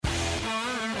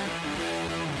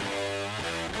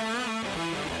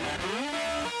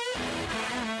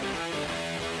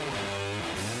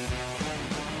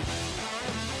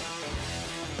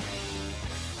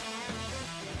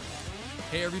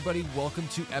Hey everybody, welcome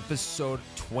to episode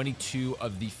 22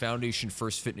 of the Foundation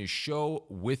First Fitness Show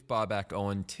with Bob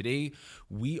Owen. Today,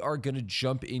 we are going to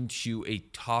jump into a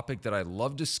topic that I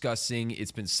love discussing.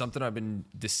 It's been something I've been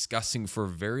discussing for a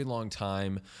very long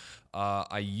time.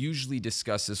 I usually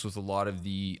discuss this with a lot of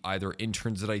the either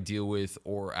interns that I deal with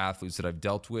or athletes that I've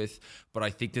dealt with, but I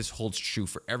think this holds true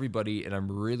for everybody, and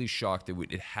I'm really shocked that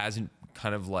it hasn't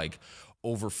kind of like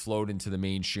overflowed into the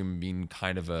mainstream, being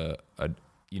kind of a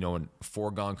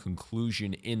foregone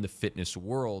conclusion in the fitness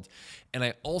world. And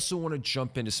I also want to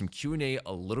jump into some Q&A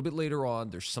a little bit later on.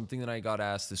 There's something that I got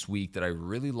asked this week that I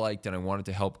really liked, and I wanted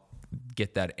to help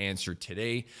get that answer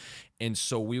today. And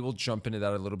so we will jump into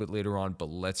that a little bit later on, but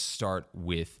let's start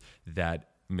with that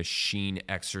machine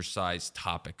exercise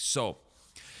topic. So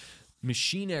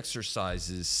machine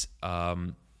exercises,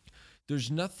 there's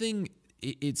nothing,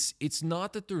 it's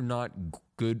not that they're not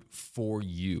good for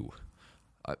you.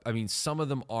 I mean, some of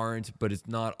them aren't, but it's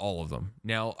not all of them.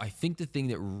 Now, I think the thing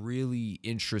that really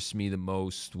interests me the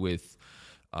most with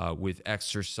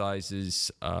exercises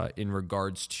in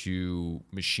regards to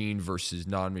machine versus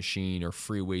non-machine or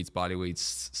free weights, body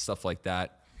weights, stuff like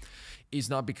that, is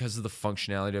not because of the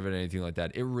functionality of it or anything like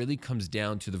that. It really comes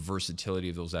down to the versatility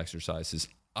of those exercises.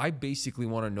 I basically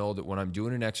want to know that when I'm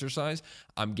doing an exercise,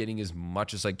 I'm getting as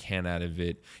much as I can out of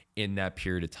it in that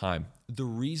period of time. The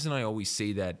reason I always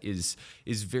say that is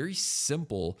very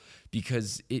simple,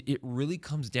 because it really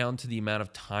comes down to the amount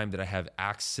of time that I have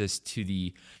access to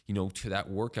to that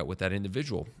workout with that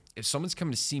individual. If someone's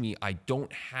coming to see me, I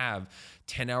don't have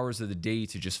 10 hours of the day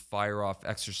to just fire off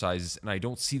exercises, and I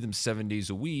don't see them 7 days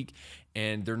a week,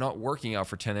 and they're not working out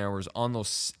for 10 hours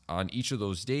on each of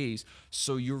those days.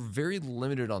 So you're very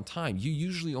limited on time. I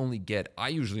usually only get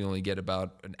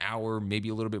about an hour, maybe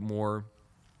a little bit more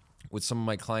with some of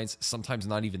my clients, sometimes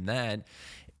not even that.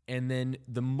 And then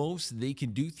the most they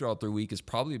can do throughout their week is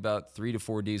probably about 3 to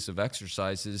 4 days of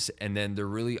exercises. And then they're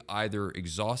really either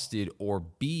exhausted or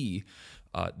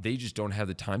they just don't have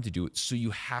the time to do it. So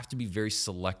you have to be very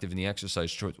selective in the exercise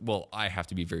choice. Well, I have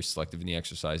to be very selective in the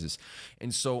exercises.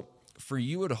 And so for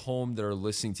you at home that are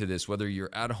listening to this, whether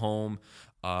you're at home,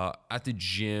 at the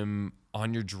gym,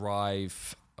 on your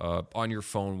drive, on your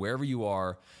phone, wherever you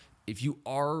are, if you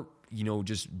are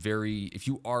if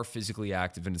you are physically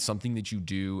active and it's something that you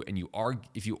do, and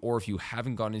if you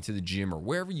haven't gone into the gym or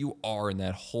wherever you are in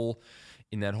that whole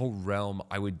realm,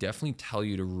 I would definitely tell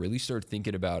you to really start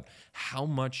thinking about how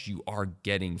much you are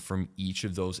getting from each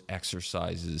of those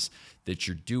exercises that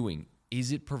you're doing.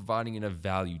 Is it providing enough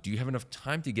value? Do you have enough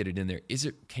time to get it in there?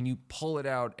 Can you pull it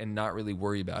out and not really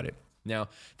worry about it? Now,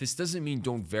 this doesn't mean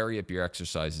don't vary up your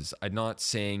exercises. I'm not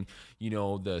saying,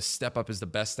 the step up is the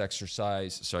best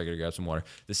exercise. Sorry, I gotta grab some water.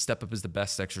 The step up is the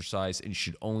best exercise and you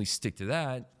should only stick to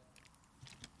that.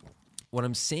 What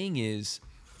I'm saying is,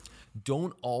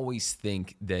 don't always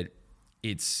think that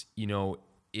it's,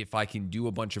 if I can do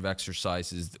a bunch of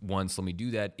exercises once, let me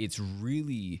do that. It's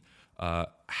really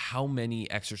how many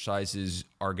exercises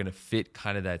are going to fit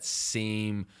kind of that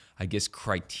same,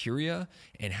 criteria,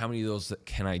 and how many of those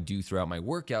can I do throughout my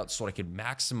workouts so I can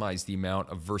maximize the amount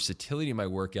of versatility in my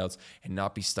workouts and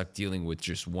not be stuck dealing with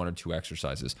just one or two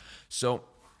exercises. So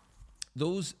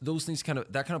those things kind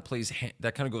of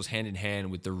goes hand in hand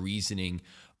with the reasoning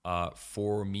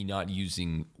for me not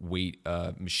using weight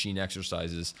machine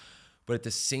exercises. But at the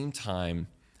same time,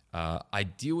 I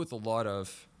deal with a lot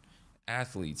of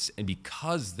athletes, and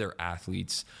because they're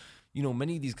athletes,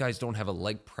 many of these guys don't have a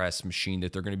leg press machine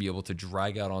that they're going to be able to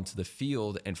drag out onto the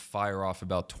field and fire off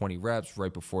about 20 reps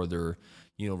right before their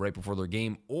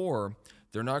game, or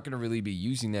they're not going to really be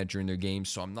using that during their game.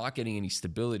 So I'm not getting any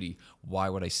stability. Why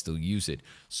would I still use it?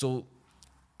 So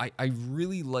I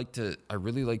really like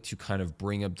to kind of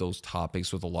bring up those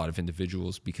topics with a lot of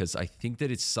individuals, because I think that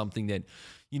it's something that,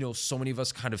 so many of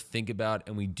us kind of think about,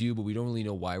 and we do, but we don't really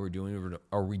know why we're doing it,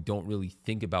 or we don't really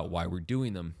think about why we're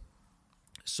doing them.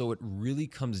 So it really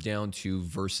comes down to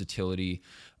versatility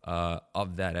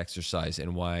of that exercise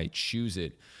and why I choose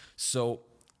it. So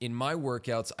in my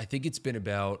workouts, I think it's been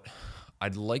about,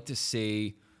 I'd like to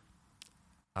say,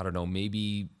 I don't know,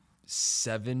 maybe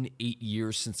 7-8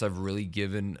 years since I've really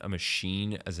given a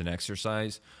machine as an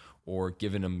exercise, or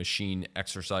given a machine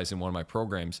exercise in one of my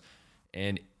programs.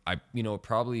 And I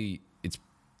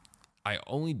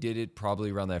only did it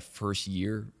probably around that first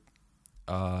year.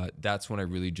 That's when I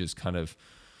really just kind of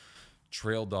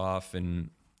trailed off and,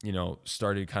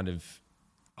 started kind of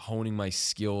honing my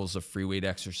skills of free weight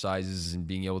exercises and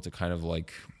being able to kind of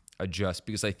like adjust,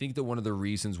 because I think that one of the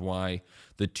reasons why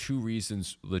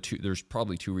there's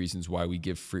probably two reasons why we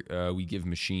give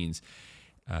machines.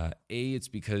 It's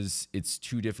because it's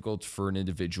too difficult for an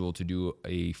individual to do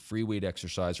a free weight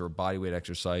exercise or a body weight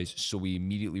exercise, so we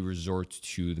immediately resort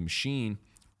to the machine,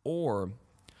 or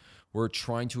we're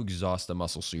trying to exhaust the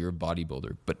muscle, so you're a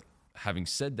bodybuilder. But having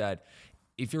said that,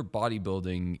 if you're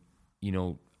bodybuilding,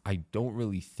 I don't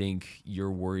really think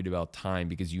you're worried about time,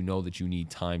 because you know that you need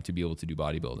time to be able to do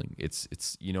bodybuilding.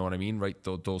 It's you know what I mean, right?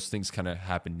 Those things kind of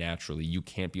happen naturally. You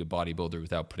can't be a bodybuilder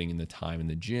without putting in the time in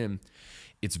the gym.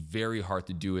 It's very hard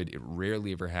to do it. It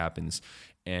rarely ever happens,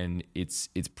 and it's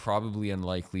probably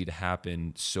unlikely to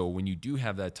happen. So when you do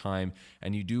have that time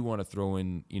and you do want to throw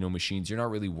in, machines, you're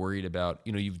not really worried about,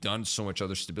 you've done so much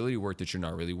other stability work that you're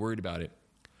not really worried about it.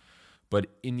 But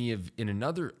on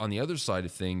the other side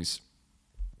of things,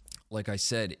 like I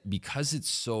said, because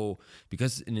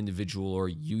an individual or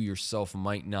you yourself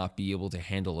might not be able to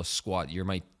handle a squat, you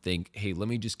might think, hey, let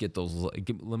me get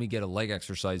a leg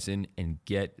exercise in and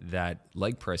get that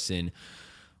leg press in.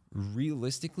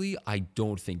 Realistically, I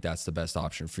don't think that's the best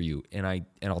option for you. And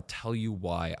I'll tell you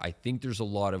why. I think there's a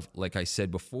lot of, like I said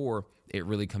before, it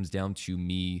really comes down to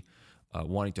me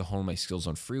wanting to hone my skills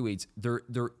on free weights.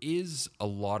 There is a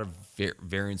lot of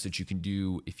variants that you can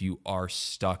do if you are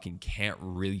stuck and can't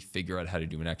really figure out how to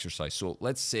do an exercise. So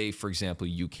let's say, for example,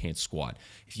 you can't squat.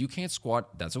 If you can't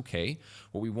squat, that's okay.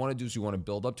 What we want to do is we want to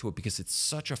build up to it, because it's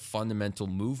such a fundamental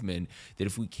movement that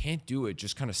if we can't do it,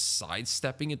 just kind of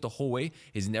sidestepping it the whole way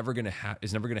is never going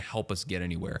to help us get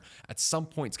anywhere. At some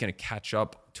point, it's going to catch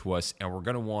up to us, and we're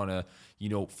going to want to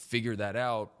figure that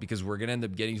out, because we're going to end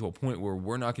up getting to a point where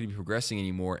we're not going to be progressing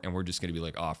anymore, and we're just going to be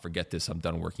like, forget this, I'm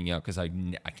done working out, because I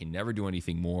can never do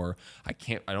anything more. I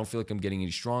don't feel like I'm getting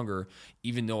any stronger,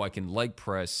 even though I can leg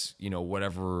press,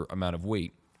 whatever amount of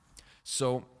weight.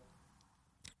 So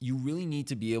you really need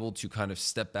to be able to kind of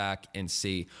step back and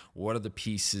say, what are the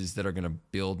pieces that are going to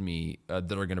build me,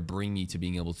 that are going to bring me to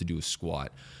being able to do a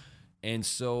squat? And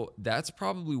so that's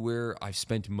probably where I've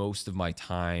spent most of my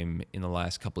time in the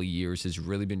last couple of years, has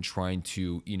really been trying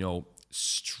to,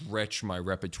 stretch my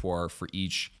repertoire for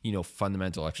each,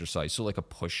 fundamental exercise. So like a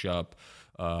push-up,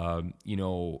 a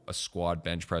squat,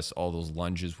 bench press, all those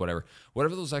lunges, whatever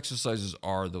those exercises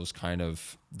are, those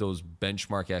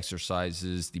benchmark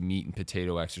exercises, the meat and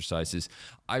potato exercises.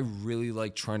 I really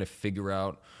like trying to figure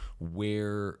out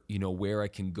where I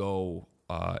can go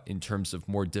in terms of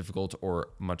more difficult or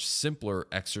much simpler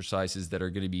exercises that are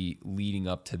going to be leading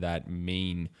up to that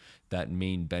main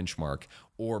benchmark,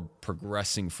 or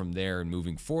progressing from there and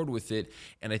moving forward with it.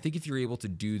 And I think if you're able to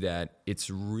do that, it's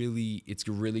really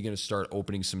going to start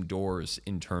opening some doors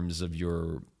in terms of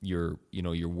your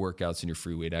workouts and your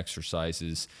free weight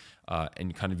exercises,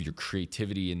 and kind of your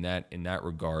creativity in that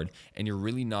regard. And you're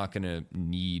really not going to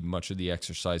need much of the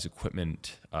exercise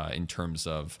equipment in terms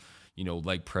of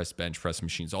leg press, bench press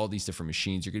machines, all these different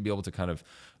machines. You're going to be able to kind of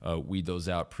weed those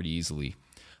out pretty easily.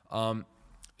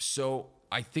 So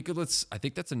I think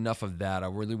that's enough of that. I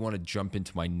really want to jump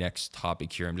into my next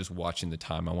topic here. I'm just watching the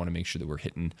time. I want to make sure that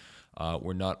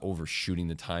we're not overshooting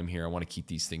the time here. I want to keep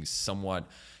these things somewhat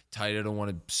tight. I don't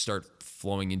want to start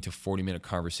flowing into 40-minute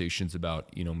conversations about,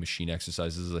 machine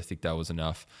exercises. I think that was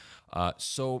enough.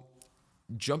 So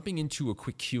jumping into a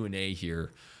quick Q&A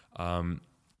here.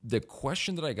 The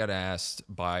question that I got asked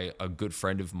by a good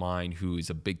friend of mine who is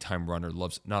a big time runner,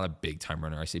 not a big time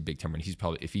runner. I say big time runner. He's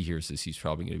probably, if he hears this, he's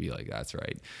probably going to be like, that's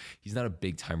right. He's not a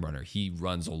big time runner. He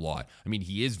runs a lot. I mean,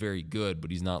 he is very good,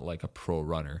 but he's not like a pro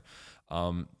runner.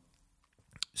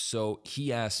 So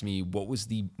he asked me, what was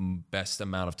the best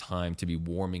amount of time to be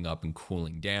warming up and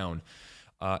cooling down?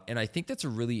 And I think that's a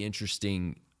really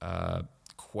interesting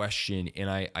question. And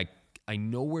I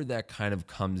know where that kind of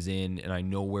comes in, and I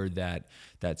know where that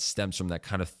stems from, that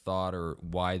kind of thought, or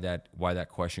why that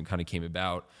question kind of came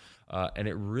about. And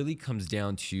it really comes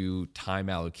down to time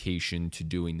allocation to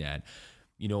doing that.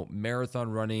 Marathon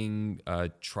running,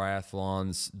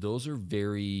 triathlons, those are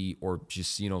or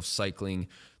just, cycling,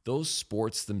 those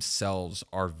sports themselves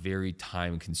are very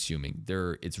time consuming.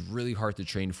 It's really hard to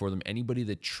train for them. Anybody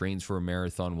that trains for a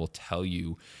marathon will tell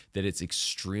you that it's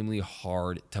extremely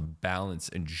hard to balance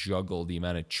and juggle the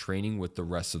amount of training with the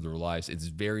rest of their lives. It's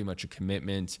very much a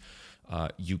commitment.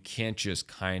 You can't just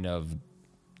kind of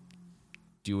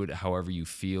do it however you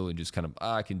feel and just kind of,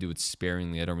 I can do it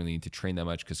sparingly. I don't really need to train that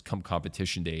much, because come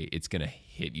competition day, it's going to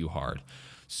hit you hard.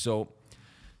 So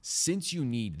since you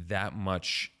need that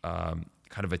much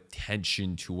kind of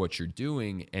attention to what you're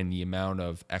doing and the amount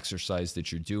of exercise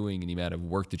that you're doing and the amount of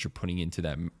work that you're putting into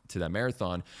that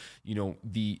marathon,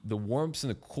 the warm-ups and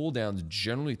the cool downs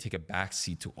generally take a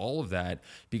backseat to all of that,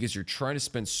 because you're trying to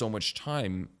spend so much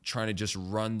time trying to just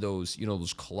run those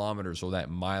kilometers or that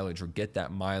mileage, or get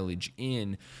that mileage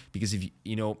in. Because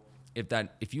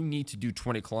if you need to do a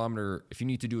 20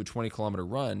 kilometer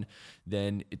run,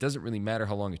 then it doesn't really matter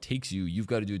how long it takes you. You've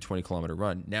got to do a 20 kilometer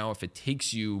run. Now, if it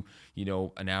takes you,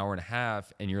 an hour and a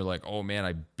half, and you're like, oh man,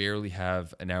 I barely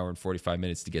have an hour and 45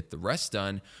 minutes to get the rest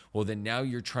done. Well, then now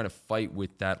you're trying to fight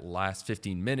with that last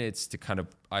 15 minutes to kind of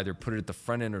either put it at the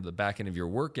front end or the back end of your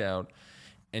workout,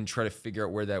 and try to figure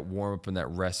out where that warm up and that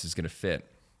rest is going to fit.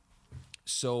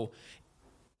 So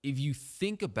if you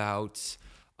think about,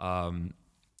 I'm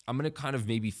going to kind of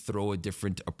maybe throw a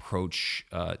different approach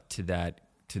to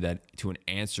an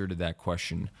answer to that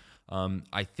question.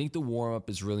 I think the warm-up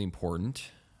is really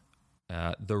important.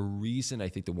 The reason I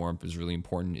think the warm-up is really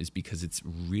important is because it's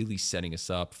really setting us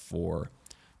up for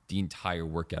the entire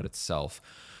workout itself.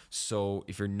 So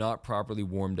if you're not properly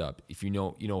warmed up, if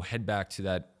head back to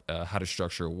that how to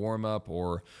structure a warm-up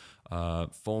or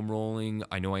foam rolling.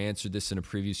 I know I answered this in a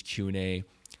previous Q&A.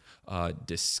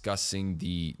 Discussing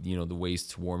the ways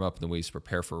to warm up and the ways to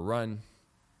prepare for a run.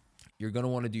 You're going to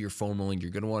want to do your foam rolling.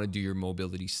 You're going to want to do your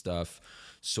mobility stuff.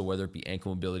 So whether it be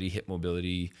ankle mobility, hip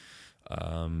mobility,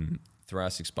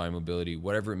 thoracic spine mobility,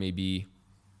 whatever it may be,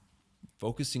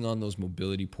 focusing on those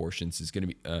mobility portions is going to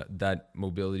be that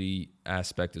mobility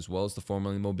aspect, as well as the foam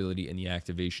rolling mobility and the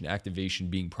activation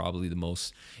being probably the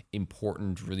most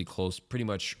important, really close, pretty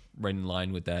much right in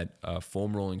line with that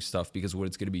foam rolling stuff, because what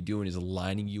it's going to be doing is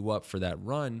lining you up for that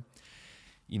run.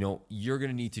 You're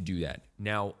going to need to do that.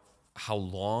 Now, how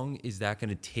long is that going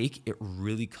to take? It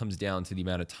really comes down to the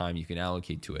amount of time you can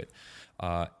allocate to it.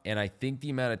 And I think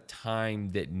the amount of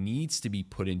time that needs to be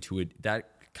put into it, that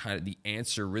kind of the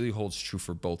answer really holds true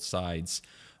for both sides.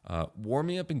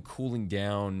 Warming up and cooling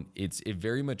down, it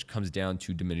very much comes down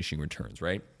to diminishing returns,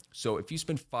 right? So if you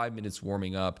spend 5 minutes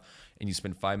warming up and you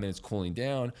spend 5 minutes cooling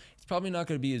down, it's probably not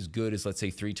going to be as good as, let's say,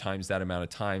 3 times that amount of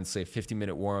time, say a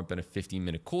 15-minute warm up and a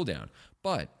 15-minute cool down.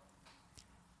 But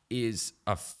is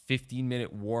a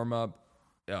 15-minute warm up,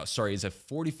 is a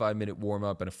 45-minute warm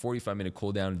up and a 45-minute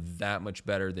cool down that much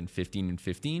better than 15 and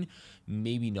 15?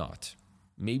 Maybe not.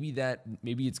 Maybe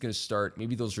it's going to start,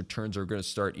 maybe those returns are going to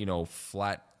start,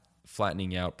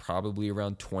 flattening out probably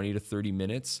around 20 to 30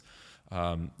 minutes,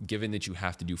 given that you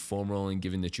have to do foam rolling,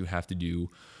 given that you have to do,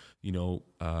 you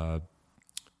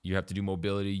have to do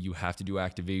mobility, you have to do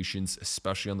activations,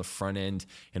 especially on the front end,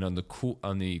 and on the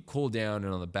cool down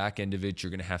and on the back end of it,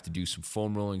 you're going to have to do some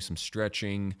foam rolling, some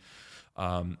stretching.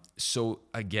 So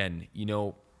again,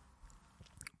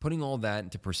 putting all that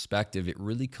into perspective, it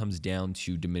really comes down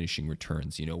to diminishing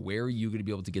returns. Where are you going to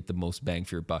be able to get the most bang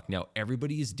for your buck? Now,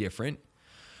 everybody is different,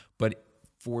 but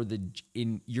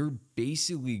you're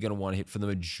basically going to want to hit, for the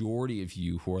majority of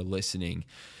you who are listening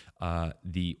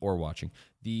or watching,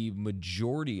 the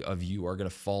majority of you are going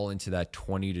to fall into that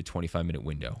 20 to 25 minute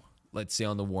window. Let's say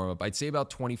on the warm up, I'd say about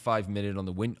 25 minutes on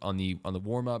the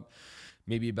warm up,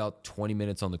 maybe about 20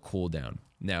 minutes on the cool down.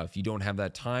 Now, if you don't have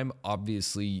that time,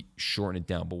 obviously shorten it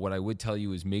down. But what I would tell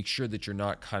you is make sure that you're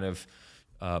not kind of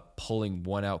pulling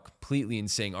one out completely and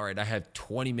saying, all right, I have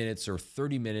 20 minutes or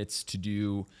 30 minutes to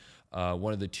do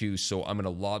one of the two, so I'm going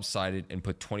to lopside it and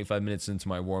put 25 minutes into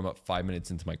my warm-up, 5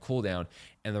 minutes into my cool-down.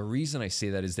 And the reason I say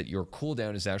that is that your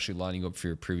cool-down is actually lining up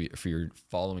for your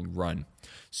following run.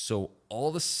 So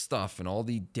all the stuff and all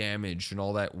the damage and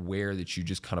all that wear that you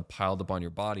just kind of piled up on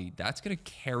your body, that's going to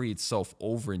carry itself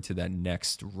over into that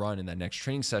next run and that next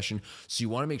training session. So you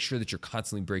want to make sure that you're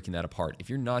constantly breaking that apart. If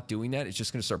you're not doing that, it's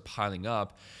just going to start piling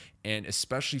up. And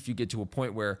especially if you get to a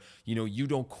point where, you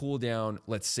don't cool down,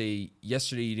 let's say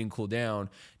yesterday you didn't cool down.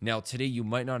 Now today you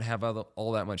might not have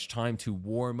all that much time to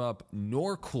warm up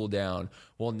nor cool down.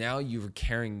 Well, now you're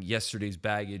carrying yesterday's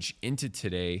baggage into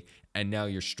today, and now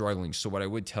you're struggling. So what I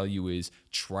would tell you is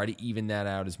try to even that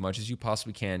out as much as you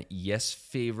possibly can. Yes,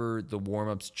 favor the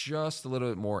warm-ups just a little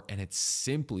bit more, and it's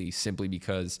simply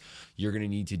because you're going to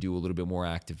need to do a little bit more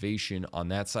activation on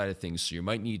that side of things. So you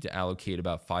might need to allocate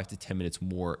about 5 to 10 minutes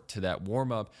more to that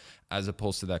warm-up as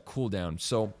opposed to that cool-down.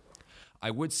 So I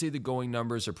would say the going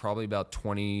numbers are probably about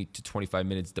 20 to 25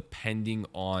 minutes, depending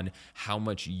on how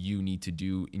much you need to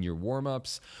do in your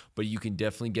warm-ups, but you can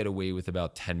definitely get away with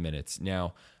about 10 minutes.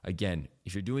 Now, again,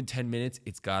 if you're doing 10 minutes,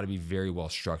 it's got to be very well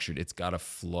structured. It's got to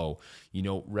flow.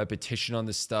 Repetition on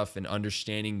this stuff and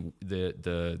understanding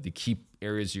the key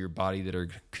areas of your body that are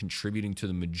contributing to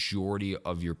the majority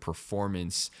of your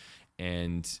performance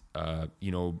and,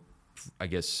 I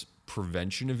guess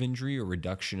prevention of injury or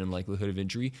reduction in likelihood of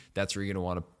injury, that's where you're going to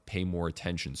want to pay more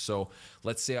attention. So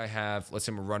let's say I'm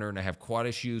a runner and I have quad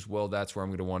issues. Well, that's where I'm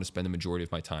going to want to spend the majority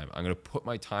of my time. I'm going to put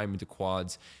my time into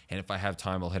quads, and if I have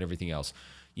time, I'll hit everything else.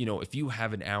 If you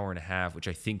have an hour and a half, which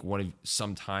I think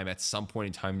some time at some point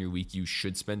in time in your week, you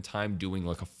should spend time doing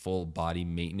like a full body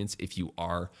maintenance if you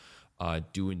are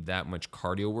doing that much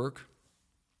cardio work.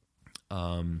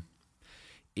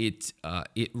 It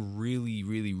really,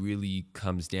 really, really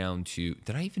comes down to,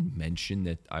 did I even mention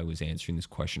that I was answering this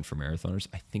question for marathoners?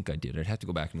 I think I did. I'd have to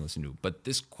go back and listen to it. But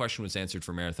this question was answered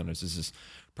for marathoners. This is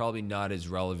probably not as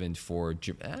relevant for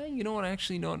gym. You know what?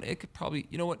 Actually, no, it could probably,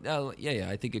 you know what? Yeah.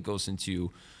 I think it goes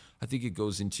into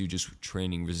just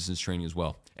training, resistance training as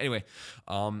well. Anyway,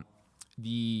 what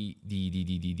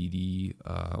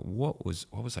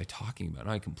was I talking about?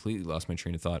 I completely lost my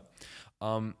train of thought.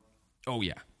 Oh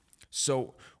yeah.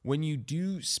 So when you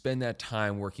do spend that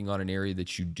time working on an area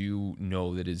that you do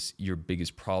know that is your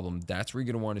biggest problem, that's where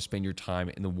you're going to want to spend your time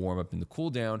in the warm up and the cool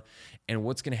down. And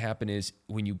what's going to happen is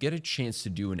when you get a chance to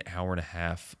do an hour and a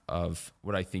half of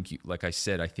what I think, like I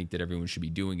said, I think that everyone should be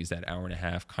doing is that hour and a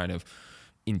half kind of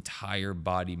entire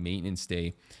body maintenance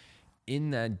day.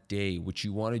 In that day, what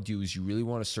you want to do is you really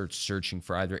want to start searching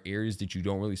for either areas that you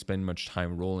don't really spend much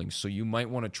time rolling. So you might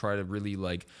want to try to really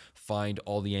like find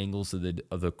all the angles of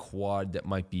the quad that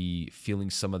might be feeling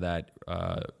some of that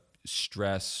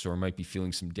stress, or might be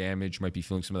feeling some damage, might be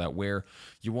feeling some of that wear.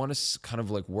 You want to kind of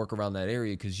like work around that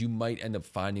area, because you might end up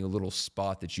finding a little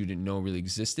spot that you didn't know really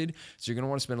existed. So you're going to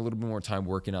want to spend a little bit more time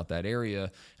working out that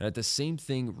area. And at the same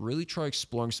thing, really try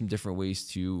exploring some different ways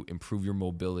to improve your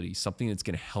mobility, something that's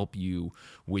going to help you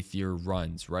with your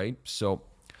runs, right? So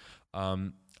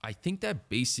I think that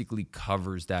basically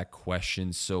covers that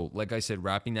question. So like I said,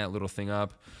 wrapping that little thing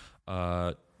up,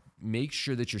 make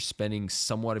sure that you're spending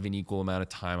somewhat of an equal amount of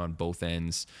time on both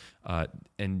ends,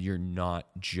 and you're not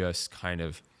just kind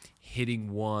of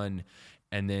hitting one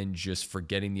and then just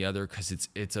forgetting the other, because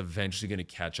it's eventually going to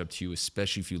catch up to you,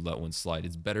 especially if you let one slide.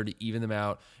 It's better to even them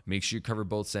out. Make sure you cover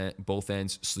both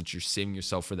ends so that you're saving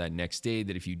yourself for that next day,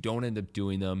 that if you don't end up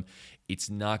doing them, it's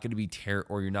not going to be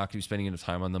or you're not going to be spending enough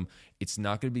time on them. It's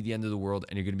not going to be the end of the world,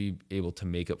 and you're going to be able to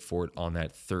make up for it on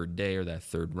that third day or that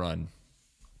third run.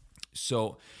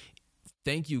 So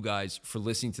thank you guys for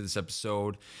listening to this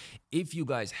episode. If you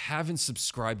guys haven't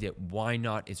subscribed yet, why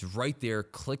not? It's right there.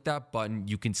 Click that button.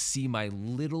 You can see my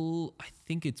little, I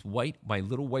think it's white, my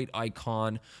little white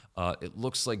icon. It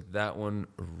looks like that one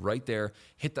right there.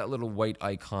 Hit that little white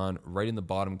icon right in the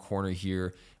bottom corner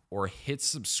here, or hit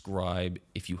subscribe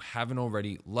if you haven't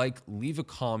already. Leave a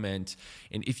comment.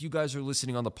 And if you guys are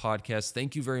listening on the podcast,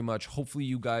 thank you very much. Hopefully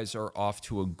you guys are off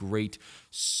to a great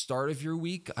start of your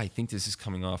week. I think this is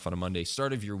coming off on a Monday,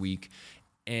 start of your week.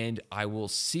 And I will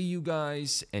see you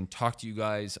guys and talk to you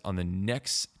guys on the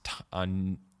next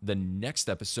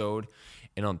episode.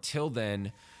 And until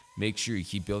then, make sure you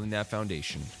keep building that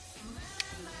foundation.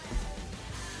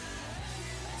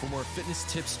 For more fitness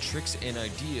tips, tricks, and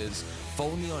ideas,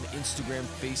 follow me on Instagram,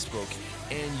 Facebook,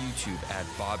 and YouTube at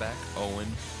Babak Owen.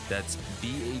 That's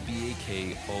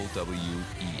BABAKOWEN.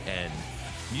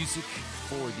 Music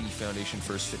for the Foundation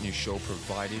First Fitness Show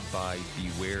provided by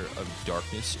Beware of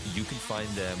Darkness. You can find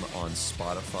them on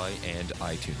Spotify and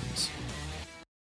iTunes.